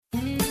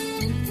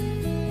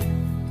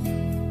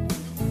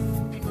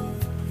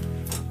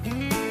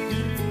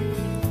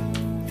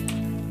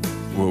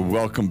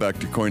Welcome back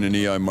to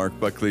Koinonia. I'm Mark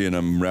Buckley, and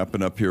I'm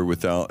wrapping up here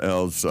with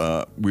Els.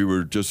 We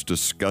were just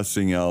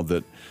discussing, Al,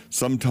 that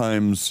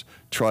sometimes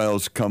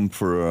trials come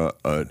for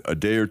a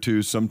day or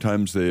two,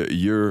 sometimes a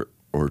year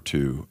or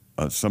two.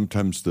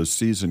 Sometimes the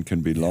season can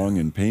be long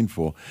and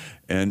painful,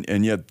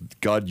 and yet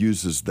God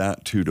uses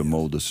that too to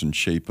mold us and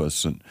shape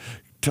us. And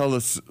tell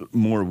us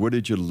more. What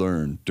did you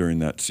learn during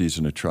that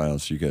season of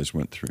trials you guys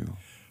went through?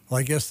 Well,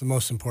 I guess the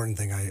most important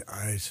thing I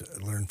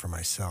learned for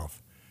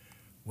myself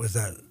was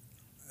that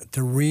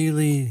to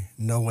really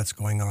know what's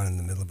going on in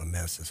the middle of a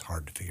mess is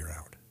hard to figure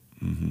out.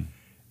 Mm-hmm.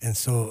 And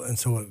so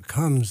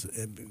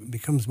it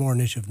becomes more an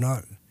issue of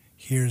not,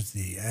 here's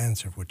the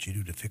answer of what you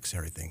do to fix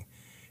everything.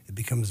 It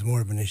becomes more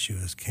of an issue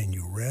as, can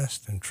you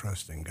rest and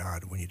trust in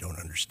God when you don't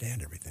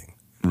understand everything?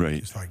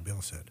 Right. Just like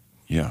Bill said.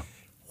 Yeah.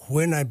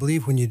 When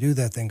you do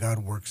that, then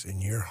God works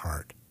in your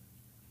heart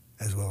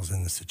as well as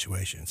in the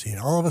situation. See,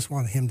 all of us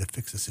want him to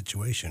fix the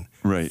situation.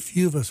 Right.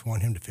 Few of us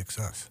want him to fix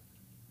us.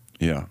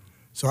 Yeah.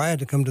 So I had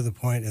to come to the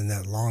point in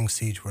that long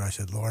siege where I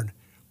said, Lord,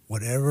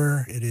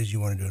 whatever it is you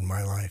want to do in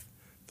my life,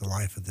 the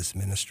life of this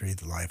ministry,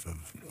 the life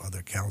of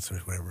other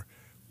counselors, whatever,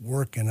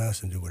 work in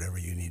us and do whatever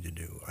you need to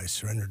do. I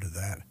surrender to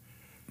that.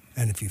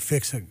 And if you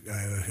fix it,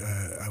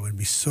 I would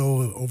be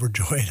so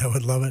overjoyed. I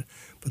would love it.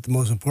 But the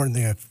most important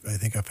thing I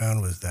think I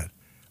found was that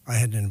I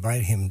had to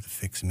invite him to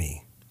fix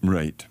me.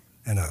 Right.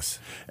 And us.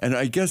 And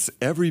I guess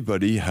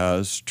everybody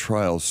has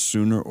trials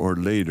sooner or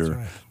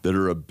later that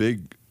are a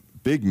big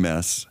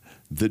mess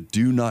that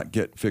do not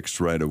get fixed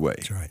right away.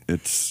 That's right.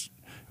 It's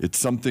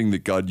something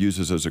that God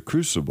uses as a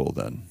crucible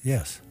then.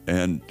 Yes.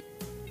 And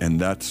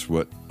that's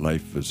what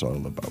life is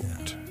all about.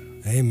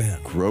 Yeah. Amen.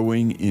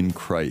 Growing in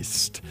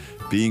Christ,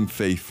 being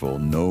faithful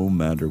no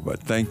matter what.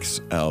 Thanks,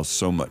 Al,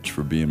 so much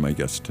for being my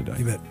guest today.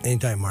 You bet.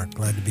 Anytime, Mark.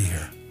 Glad to be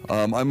here.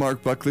 I'm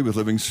Mark Buckley with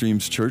Living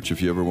Streams Church.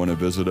 If you ever want to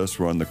visit us,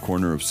 we're on the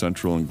corner of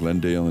Central and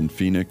Glendale in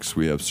Phoenix.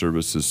 We have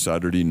services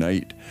Saturday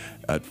night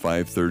at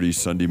 5:30,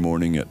 Sunday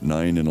morning at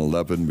 9 and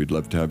 11. We'd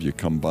love to have you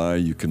come by.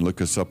 You can look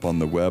us up on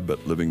the web at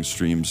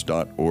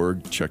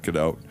livingstreams.org. Check it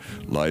out,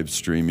 live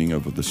streaming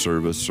of the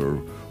service or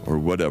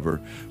whatever.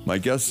 My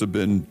guests have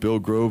been Bill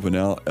Grove and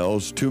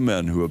Els, two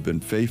men who have been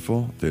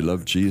faithful. They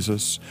love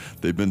Jesus.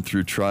 They've been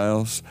through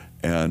trials,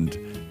 and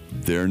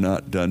they're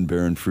not done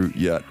bearing fruit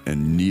yet,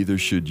 and neither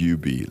should you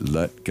be.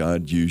 Let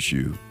God use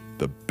you.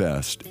 The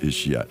best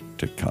is yet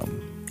to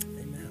come.